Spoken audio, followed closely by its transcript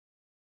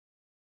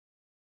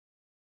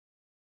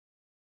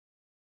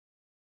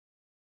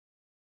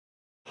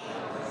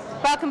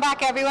Welcome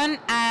back, everyone.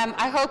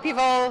 I hope you've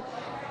all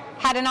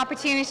had an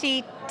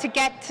opportunity to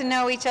get to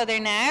know each other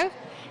now.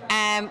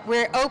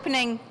 We're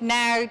opening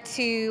now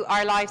to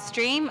our live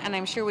stream, and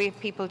I'm sure we have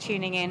people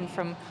tuning in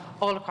from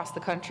all across the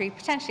country,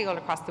 potentially all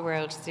across the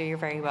world, so you're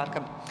very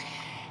welcome.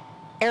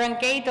 An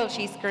gédal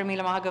síos gur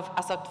míle maithagah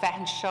as ucht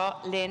bheithin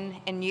seo linn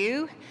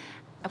inniu.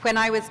 When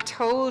I was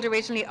told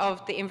originally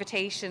of the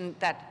invitation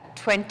that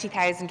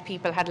 20,000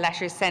 people had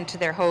letters sent to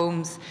their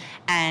homes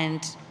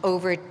and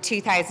over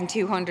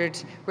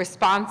 2,200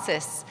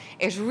 responses,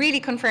 it really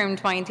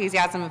confirmed my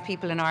enthusiasm of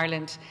people in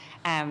Ireland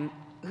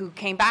who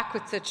came back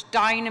with such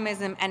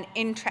dynamism and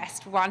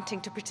interest wanting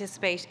to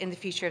participate in the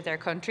future of their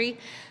country.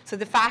 So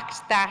the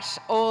fact that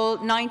all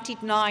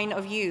 99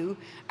 of you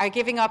are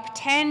giving up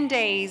 10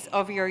 days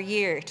of your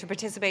year to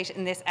participate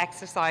in this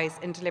exercise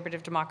in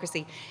deliberative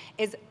democracy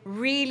is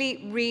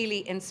really,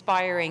 really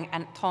inspiring,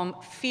 and Tom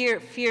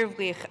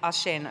fíormhuich as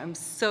sin. I'm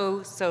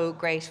so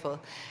grateful.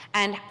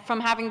 And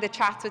from having the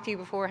chats with you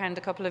beforehand,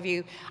 a couple of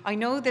you, I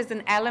know there's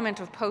an element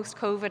of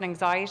post-COVID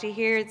anxiety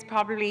here. It's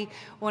probably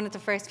one of the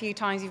first few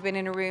times you've been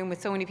in a room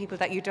with so many people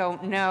that you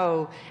don't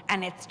know,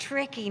 and it's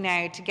tricky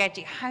now to get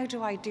you, how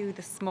do I do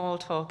the small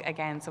talk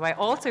again? So I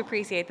also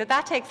appreciate that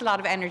that takes a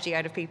lot of energy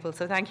out of people,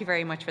 so thank you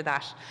very much for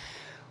that.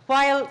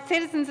 While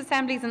citizens'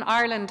 assemblies in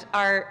Ireland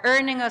are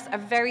earning us a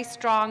very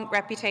strong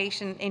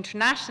reputation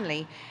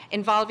internationally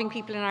involving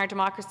people in our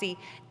democracy,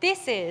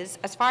 this is,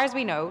 as far as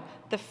we know,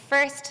 the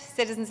first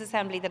citizens'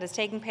 assembly that has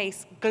taken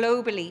place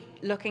globally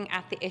looking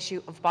at the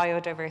issue of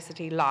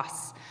biodiversity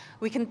loss.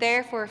 We can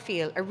therefore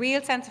feel a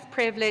real sense of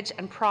privilege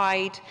and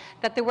pride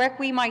that the work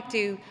we might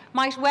do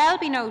might well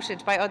be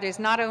noted by others,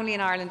 not only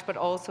in Ireland but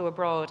also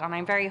abroad. And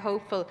I'm very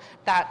hopeful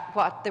that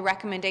what the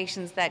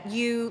recommendations that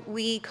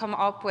we come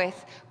up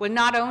with will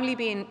not only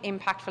be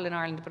impactful in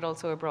Ireland but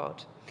also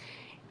abroad.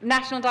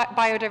 National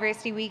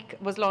Biodiversity Week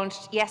was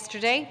launched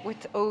yesterday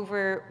with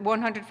over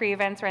 100 free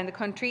events around the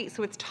country,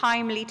 so it's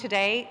timely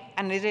today,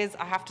 and it is,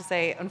 I have to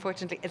say,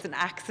 unfortunately, it's an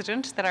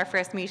accident that our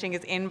first meeting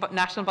is in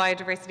National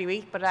Biodiversity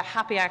Week, but a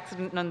happy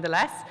accident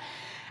nonetheless.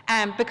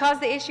 Because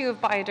the issue of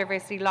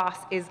biodiversity loss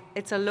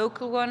it's a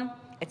local one,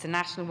 it's a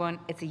national one,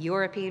 it's a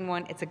European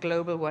one, it's a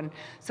global one.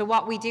 So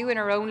what we do in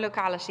our own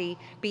locality,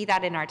 be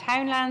that in our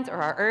townlands or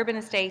our urban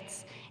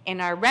estates, in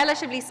our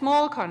relatively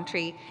small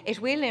country, it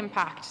will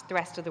impact the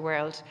rest of the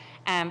world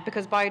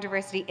because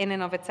biodiversity in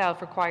and of itself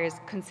requires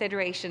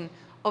consideration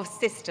of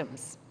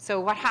systems. So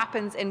what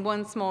happens in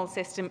one small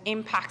system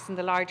impacts in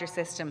the larger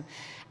system.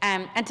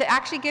 And to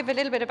actually give a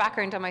little bit of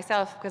background on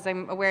myself, because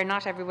I'm aware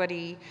not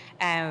everybody,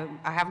 I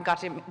haven't got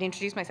to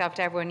introduce myself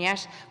to everyone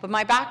yet, but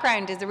my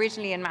background is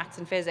originally in maths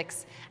and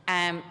physics.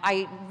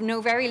 I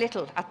know very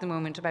little at the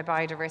moment about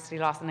biodiversity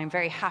loss, and I'm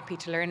very happy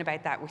to learn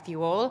about that with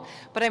you all.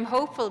 But I'm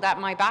hopeful that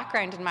my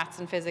background in maths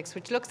and physics,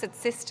 which looks at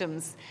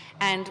systems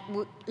and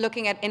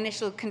looking at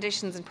initial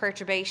conditions and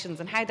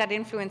perturbations and how that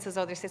influences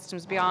other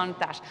systems beyond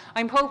that,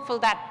 I'm hopeful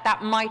that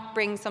that might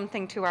bring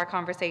something to our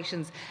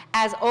conversations,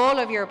 as all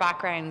of your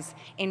backgrounds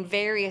in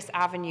various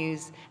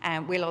avenues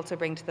will also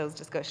bring to those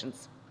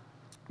discussions.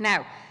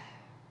 Now,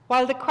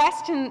 while the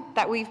question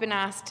that we've been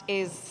asked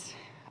is,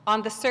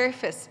 on the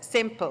surface,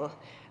 simple,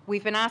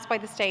 we've been asked by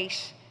the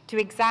state to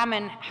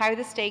examine how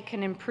the state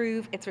can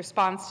improve its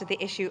response to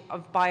the issue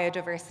of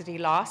biodiversity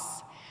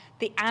loss.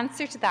 The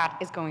answer to that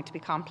is going to be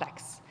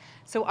complex.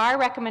 So our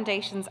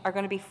recommendations are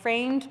going to be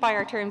framed by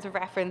our terms of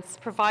reference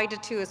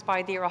provided to us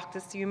by the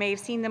Oireachtas. You may have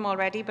seen them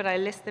already, but I'll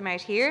list them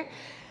out here.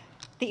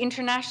 The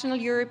international,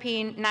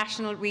 European,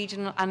 national,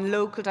 regional and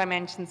local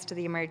dimensions to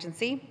the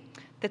emergency,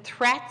 the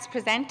threats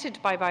presented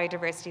by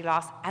biodiversity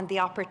loss and the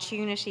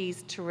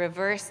opportunities to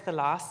reverse the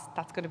loss,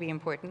 that's going to be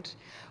important.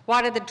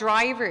 What are the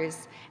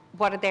drivers,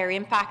 what are their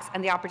impacts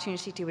and the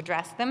opportunity to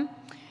address them?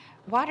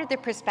 What are the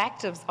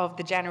perspectives of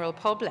the general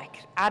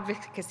public,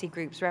 advocacy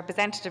groups,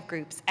 representative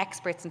groups,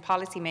 experts and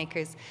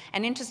policymakers?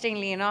 And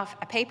interestingly enough,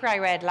 a paper I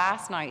read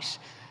last night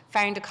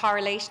found a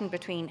correlation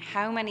between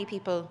how many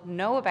people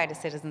know about a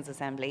citizens'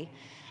 assembly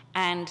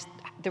and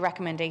the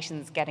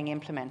recommendations getting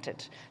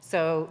implemented.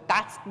 So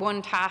that's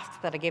one task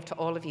that I give to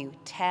all of you.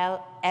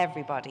 Tell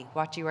everybody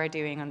what you are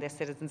doing on this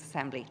citizens'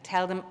 assembly.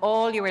 Tell them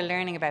all you are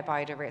learning about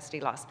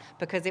biodiversity loss,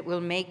 because it will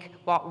make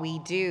what we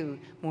do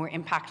more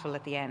impactful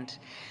at the end.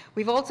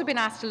 We've also been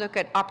asked to look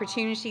at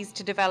opportunities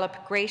to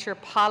develop greater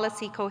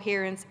policy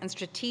coherence and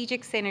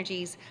strategic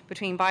synergies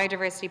between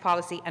biodiversity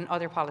policy and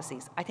other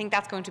policies. I think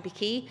that's going to be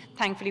key.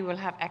 Thankfully, we'll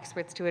have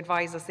experts to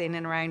advise us in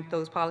and around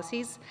those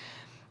policies.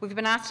 We've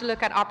been asked to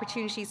look at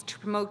opportunities to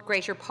promote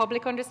greater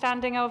public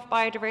understanding of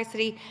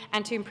biodiversity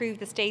and to improve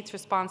the state's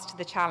response to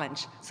the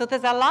challenge. So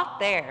there's a lot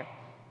there.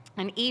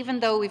 And even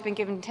though we've been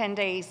given 10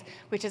 days,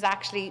 which is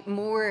actually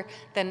more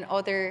than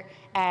other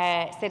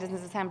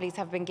citizens' assemblies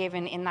have been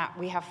given in that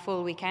we have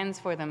full weekends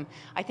for them,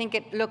 I think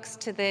it looks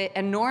to the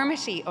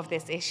enormity of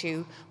this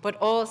issue, but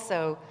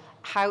also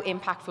how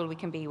impactful we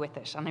can be with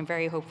it. And I'm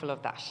very hopeful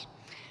of that.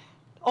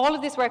 All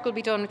of this work will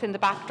be done within the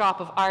backdrop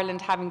of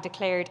Ireland having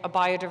declared a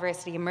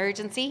biodiversity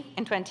emergency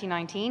in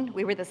 2019.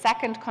 We were the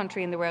second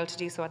country in the world to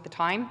do so at the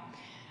time.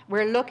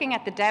 We're looking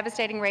at the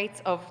devastating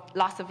rates of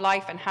loss of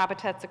life and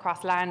habitats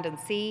across land and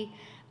sea,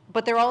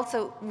 but there are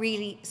also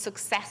really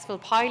successful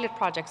pilot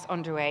projects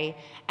underway.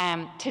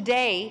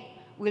 Today,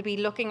 we'll be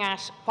looking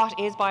at what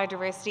is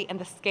biodiversity and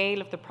the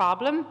scale of the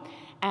problem,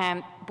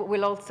 but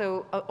we'll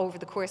also, over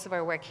the course of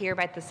our work, hear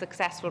about the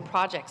successful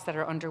projects that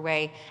are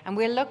underway, and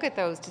we'll look at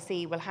those to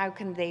see, well, how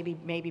can they be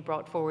maybe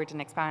brought forward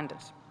and expanded?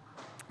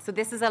 So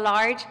this is a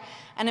large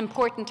and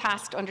important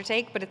task to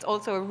undertake, but it's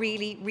also a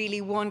really, really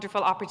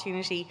wonderful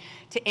opportunity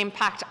to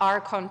impact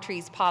our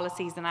country's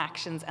policies and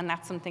actions, and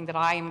that's something that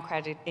I am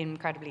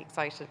incredibly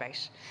excited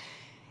about.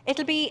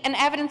 It'll be an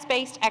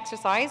evidence-based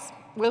exercise.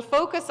 We'll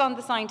focus on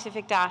the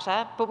scientific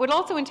data, but we'll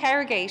also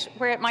interrogate,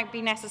 where it might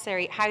be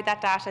necessary, how that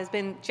data has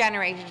been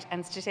generated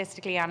and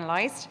statistically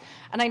analysed.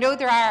 And I know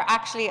there are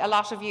actually a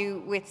lot of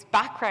you with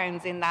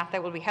backgrounds in that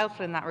will be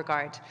helpful in that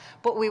regard.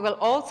 But we will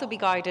also be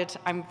guided,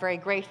 I'm very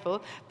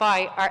grateful,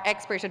 by our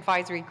expert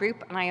advisory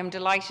group, and I am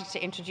delighted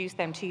to introduce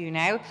them to you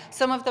now.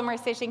 Some of them are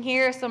sitting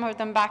here, some of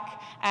them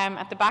back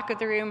at the back of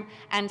the room,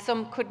 and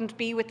some couldn't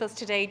be with us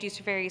today due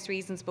to various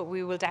reasons, but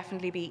we will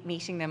definitely be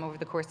meeting them over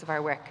the course of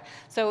our work.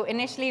 So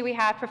initially we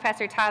have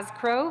Professor Taz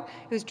Crowe,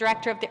 who's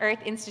Director of the Earth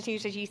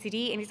Institute at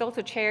UCD, and he's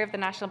also Chair of the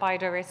National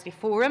Biodiversity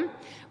Forum.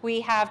 We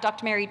have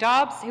Dr. Mary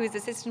Dobbs, who is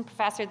Assistant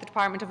Professor at the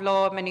Department of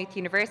Law at Maynooth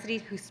University,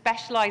 who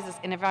specialises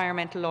in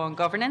environmental law and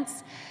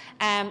governance.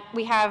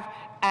 We have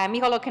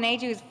Micheál Ó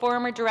Cinnéide, who is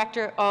former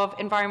Director of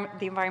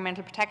the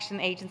Environmental Protection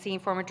Agency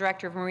and former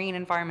Director of Marine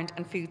Environment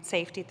and Food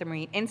Safety at the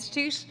Marine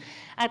Institute.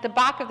 At the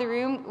back of the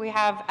room, we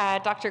have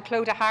Dr.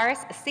 Clodagh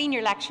Harris, a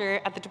Senior Lecturer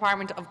at the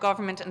Department of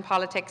Government and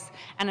Politics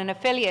and an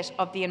affiliate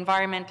of the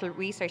Environmental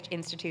Research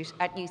Institute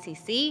at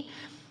UCC.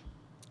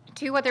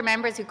 Two other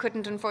members who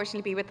couldn't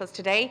unfortunately be with us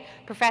today,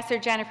 Professor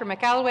Jennifer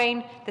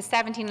McElwain, the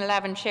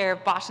 1711 Chair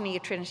of Botany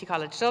at Trinity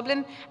College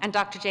Dublin, and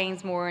Dr.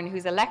 James Moran,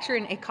 who's a lecturer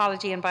in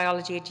ecology and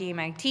biology at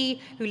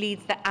GMIT, who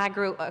leads the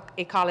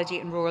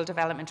Agroecology and Rural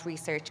Development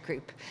Research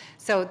Group.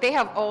 So they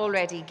have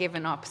already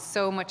given up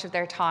so much of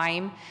their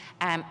time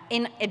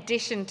in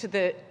addition to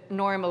the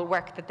normal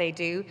work that they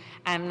do,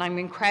 and I'm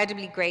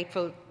incredibly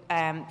grateful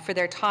for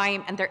their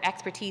time and their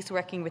expertise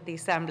working with the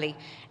Assembly.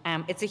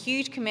 It's a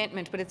huge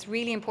commitment, but it's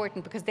really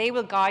important because they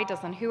will guide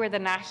us on who are the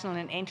national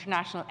and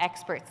international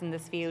experts in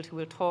this field who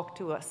will talk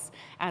to us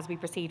as we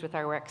proceed with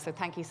our work. So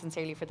thank you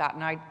sincerely for that,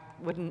 and I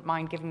wouldn't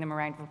mind giving them a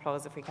round of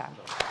applause if we can.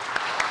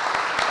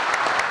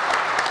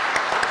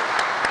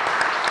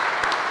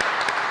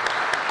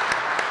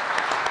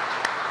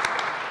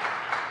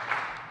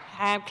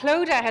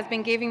 Clodagh has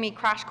been giving me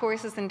crash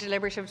courses in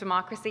deliberative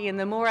democracy, and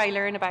the more I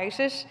learn about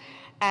it,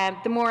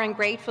 the more I'm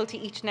grateful to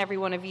each and every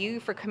one of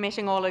you for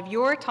committing all of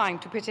your time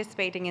to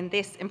participating in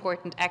this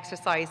important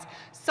exercise,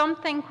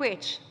 something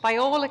which, by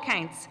all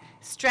accounts,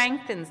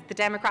 strengthens the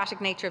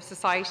democratic nature of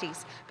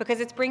societies because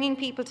it's bringing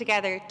people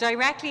together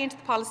directly into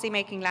the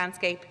policy-making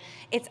landscape.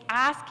 It's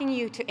asking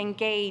you to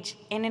engage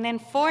in an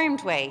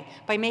informed way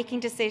by making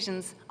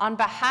decisions on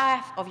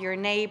behalf of your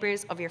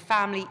neighbours, of your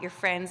family, your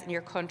friends and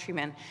your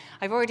countrymen.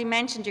 I've already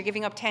mentioned you're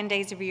giving up 10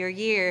 days of your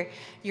year,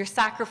 you're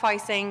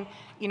sacrificing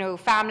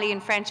family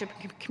and friendship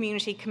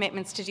community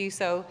commitments to do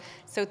so.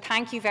 So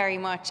thank you very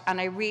much,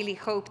 and I really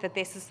hope that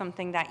this is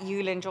something that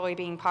you'll enjoy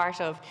being part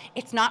of.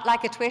 It's not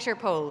like a Twitter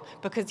poll,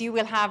 because you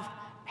will have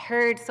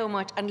heard so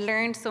much and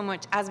learned so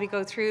much as we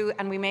go through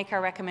and we make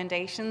our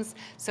recommendations.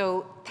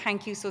 So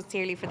thank you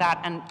sincerely for that,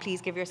 and please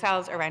give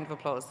yourselves a round of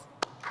applause.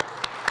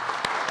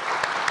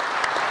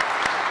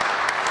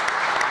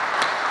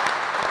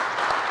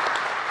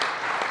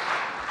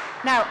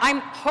 Now, I'm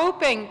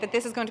hoping that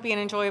this is going to be an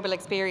enjoyable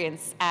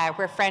experience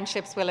where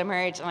friendships will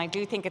emerge, and I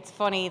do think it's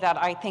funny that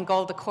I think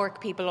all the Cork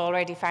people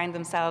already found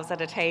themselves at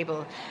a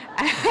table.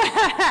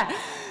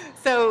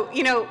 So,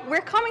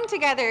 we're coming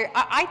together.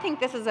 I think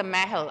this is a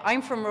mehel.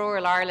 I'm from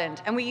rural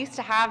Ireland, and we used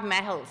to have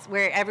mehels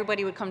where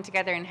everybody would come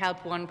together and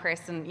help one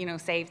person,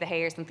 save the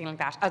hay or something like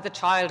that. As a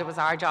child, it was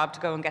our job to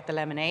go and get the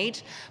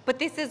lemonade. But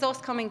this is us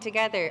coming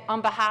together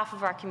on behalf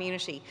of our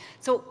community.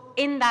 So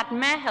in that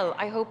mehel,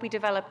 I hope we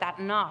develop that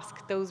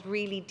nosk, those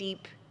really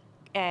deep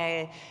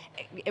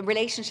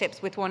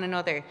relationships with one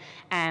another,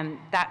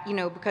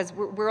 because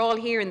we're all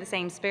here in the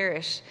same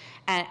spirit.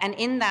 And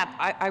in that,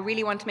 I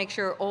really want to make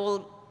sure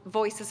all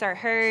voices are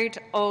heard,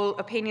 all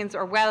opinions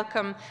are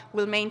welcome.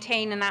 We'll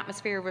maintain an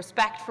atmosphere of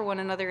respect for one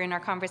another in our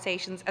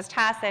conversations. As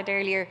Taz said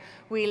earlier,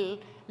 we'll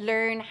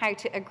learn how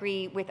to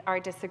agree with our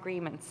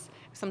disagreements.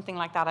 Something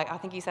like that. I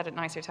think you said it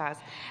nicer, Taz.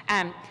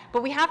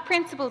 But we have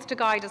principles to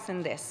guide us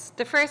in this.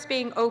 The first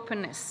being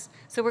openness.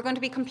 So we're going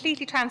to be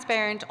completely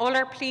transparent. All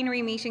our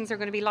plenary meetings are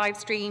going to be live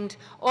streamed.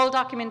 All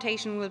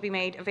documentation will be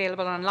made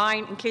available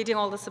online, including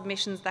all the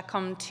submissions that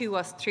come to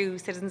us through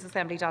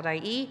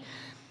citizensassembly.ie.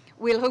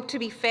 We'll hope to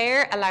be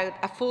fair, allow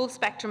a full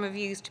spectrum of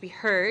views to be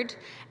heard,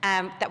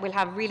 that we'll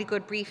have really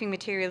good briefing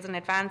materials in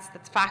advance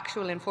that's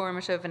factual,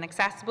 informative and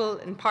accessible,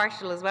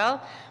 impartial as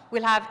well.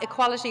 We'll have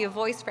equality of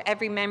voice for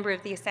every member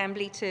of the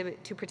Assembly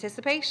to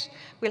participate.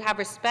 We'll have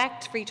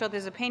respect for each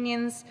other's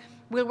opinions.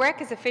 We'll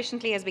work as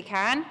efficiently as we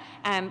can.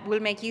 We'll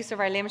make use of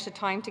our limited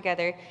time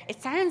together.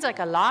 It sounds like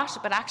a lot,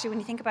 but actually when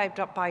you think about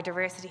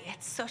biodiversity,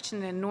 it's such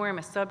an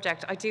enormous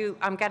subject.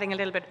 I'm getting a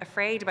little bit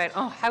afraid about,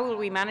 oh, how will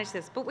we manage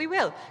this? But we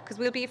will, because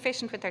we'll be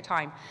efficient with our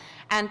time.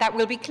 And that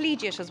will be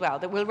collegiate as well,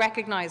 that we'll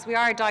recognise we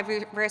are a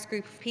diverse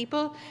group of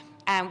people,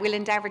 and we'll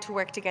endeavour to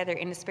work together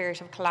in a spirit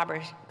of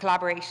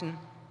collaboration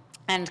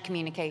and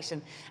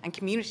communication and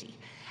community.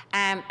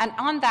 And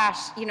on that,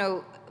 you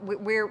know,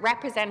 we're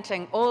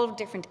representing all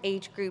different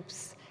age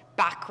groups,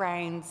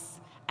 backgrounds,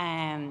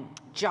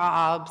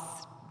 jobs,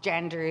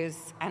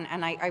 genders,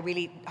 and I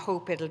really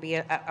hope it'll be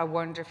a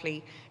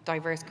wonderfully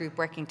diverse group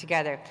working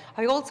together.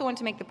 I also want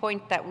to make the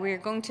point that we're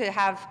going to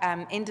have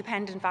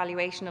independent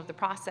valuation of the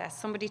process,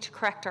 somebody to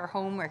correct our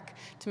homework,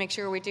 to make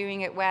sure we're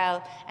doing it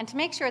well, and to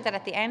make sure that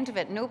at the end of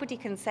it, nobody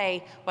can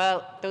say,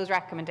 well, those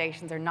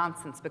recommendations are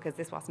nonsense because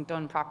this wasn't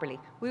done properly.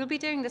 We will be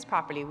doing this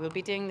properly. We'll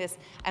be doing this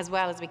as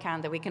well as we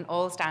can, that we can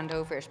all stand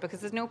over it, because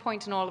there's no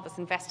point in all of us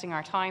investing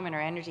our time and our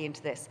energy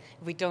into this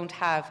if we don't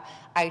have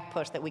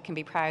output that we can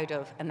be proud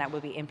of and that will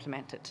be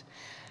implemented.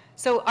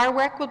 So our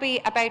work will be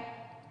about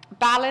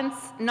balance,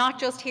 not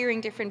just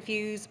hearing different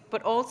views,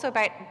 but also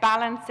about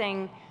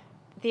balancing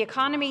the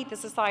economy, the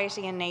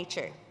society and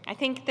nature. I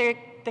think there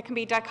can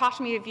be a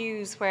dichotomy of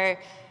views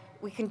where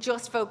we can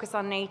just focus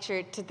on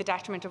nature to the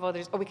detriment of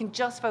others, or we can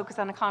just focus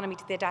on economy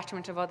to the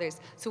detriment of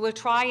others. So we'll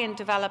try and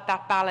develop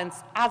that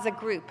balance as a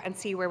group and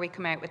see where we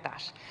come out with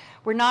that.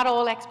 We're not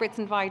all experts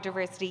in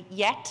biodiversity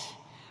yet,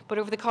 but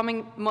over the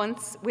coming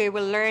months we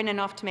will learn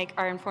enough to make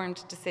our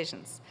informed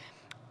decisions.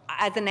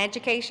 As an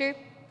educator,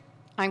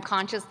 I'm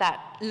conscious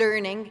that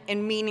learning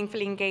in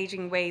meaningfully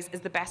engaging ways is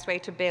the best way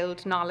to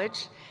build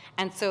knowledge,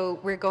 and so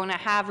we're going to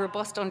have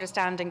robust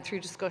understanding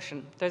through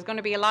discussion. There's going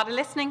to be a lot of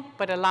listening,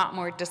 but a lot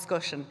more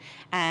discussion,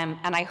 and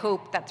I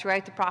hope that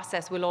throughout the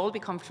process we'll all be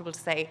comfortable to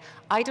say,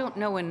 I don't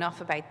know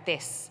enough about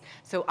this,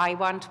 so I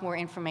want more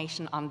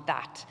information on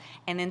that.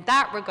 And in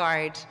that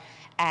regard,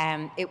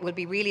 it will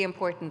be really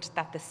important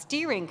that the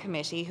steering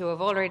committee, who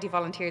have already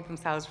volunteered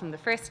themselves from the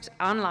first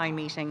online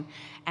meeting,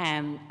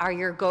 are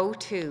your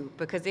go-to,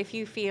 because if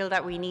you feel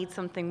that we need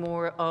something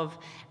more of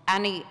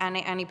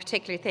any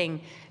particular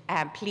thing,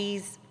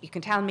 please, you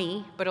can tell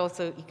me, but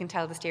also you can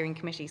tell the steering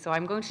committee. So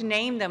I'm going to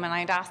name them, and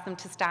I'd ask them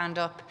to stand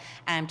up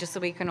just so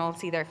we can all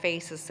see their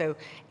faces. So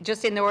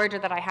just in the order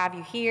that I have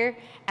you here,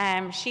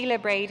 Sheila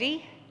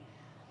Brady.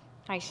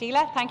 Hi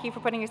Sheila, thank you for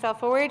putting yourself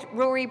forward.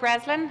 Rory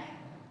Breslin.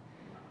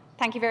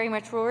 Thank you very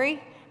much, Rory.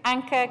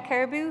 Anka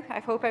Kerbu, I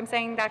hope I'm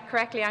saying that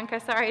correctly,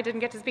 Anka. Sorry, I didn't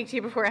get to speak to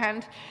you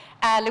beforehand.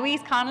 Louise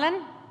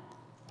Conlon,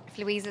 if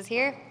Louise is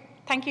here.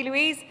 Thank you,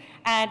 Louise.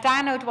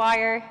 Dan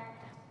O'Dwyer,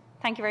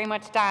 thank you very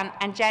much, Dan.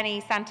 And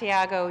Jenny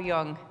Santiago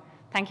Young.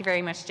 Thank you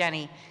very much,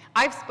 Jenny.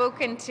 I've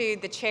spoken to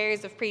the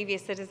chairs of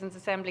previous citizens'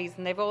 assemblies,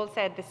 and they've all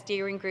said the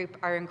steering group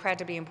are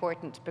incredibly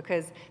important,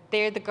 because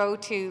they're the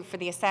go-to for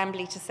the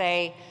assembly to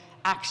say,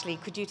 actually,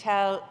 could you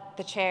tell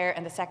the chair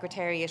and the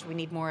secretariat we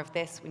need more of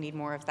this, we need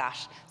more of that.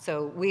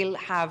 So we'll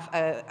have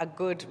a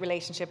good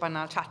relationship, and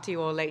I'll chat to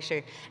you all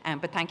later,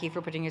 but thank you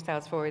for putting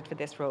yourselves forward for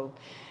this role.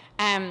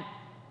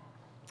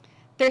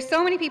 There's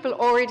so many people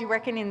already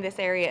working in this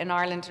area in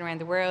Ireland and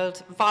around the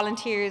world,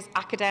 volunteers,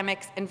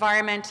 academics,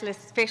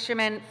 environmentalists,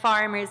 fishermen,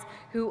 farmers,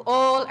 who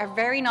all are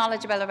very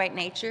knowledgeable about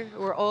nature,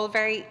 who are all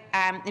very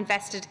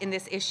invested in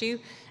this issue.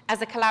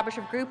 As a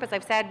collaborative group, as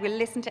I've said, we'll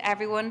listen to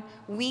everyone.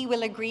 We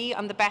will agree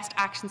on the best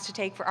actions to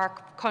take for our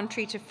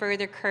country to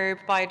further curb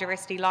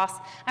biodiversity loss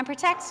and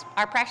protect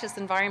our precious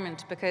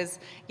environment, because,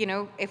 you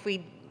know, if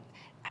we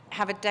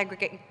have it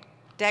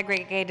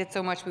degraded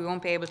so much, we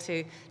won't be able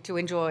to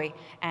enjoy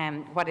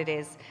what it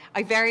is.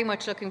 I'm very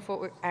much looking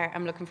forward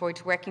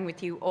to working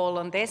with you all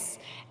on this.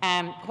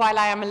 While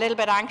I am a little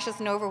bit anxious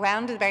and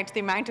overwhelmed about the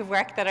amount of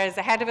work that is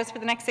ahead of us for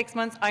the next 6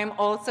 months, I am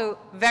also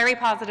very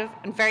positive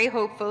and very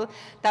hopeful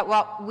that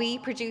what we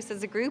produce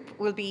as a group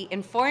will be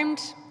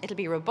informed, it'll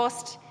be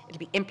robust, it'll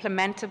be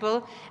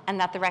implementable, and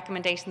that the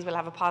recommendations will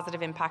have a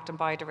positive impact on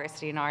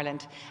biodiversity in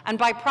Ireland. And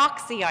by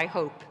proxy, I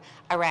hope,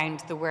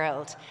 around the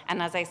world.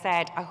 And as I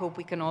said, I hope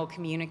we can all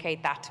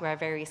communicate that to our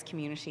various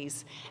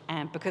communities,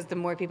 because the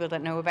more people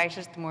that know about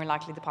it, the more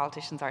likely the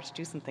politicians are to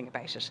do something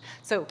about it.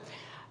 So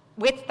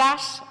with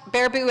that,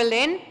 Berbu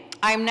Lynn,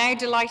 I'm now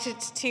delighted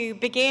to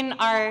begin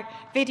our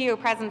video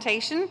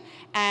presentation.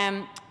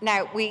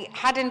 Now, we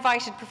had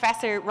invited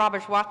Professor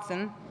Robert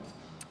Watson,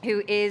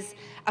 who is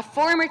a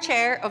former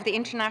chair of the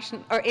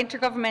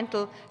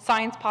Intergovernmental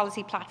Science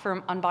Policy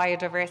Platform on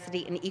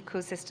Biodiversity and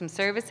Ecosystem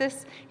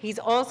Services. He's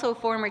also a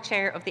former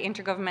chair of the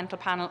Intergovernmental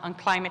Panel on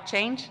Climate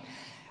Change.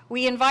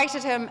 We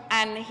invited him,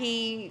 and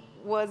he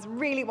was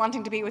really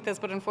wanting to be with us,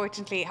 but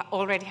unfortunately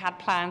already had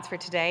plans for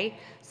today.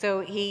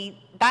 So he,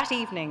 that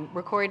evening,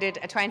 recorded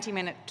a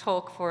 20-minute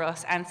talk for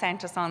us and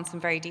sent us on some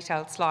very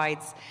detailed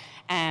slides.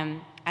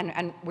 And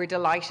we're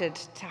delighted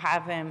to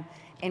have him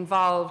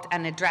involved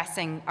and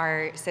addressing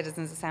our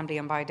Citizens' Assembly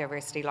on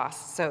biodiversity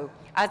loss. So,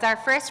 as our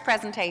first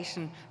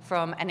presentation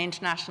from an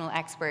international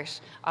expert,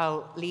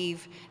 I'll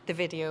leave the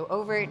video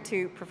over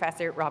to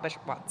Professor Robert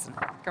Watson.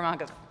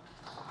 Gormagat.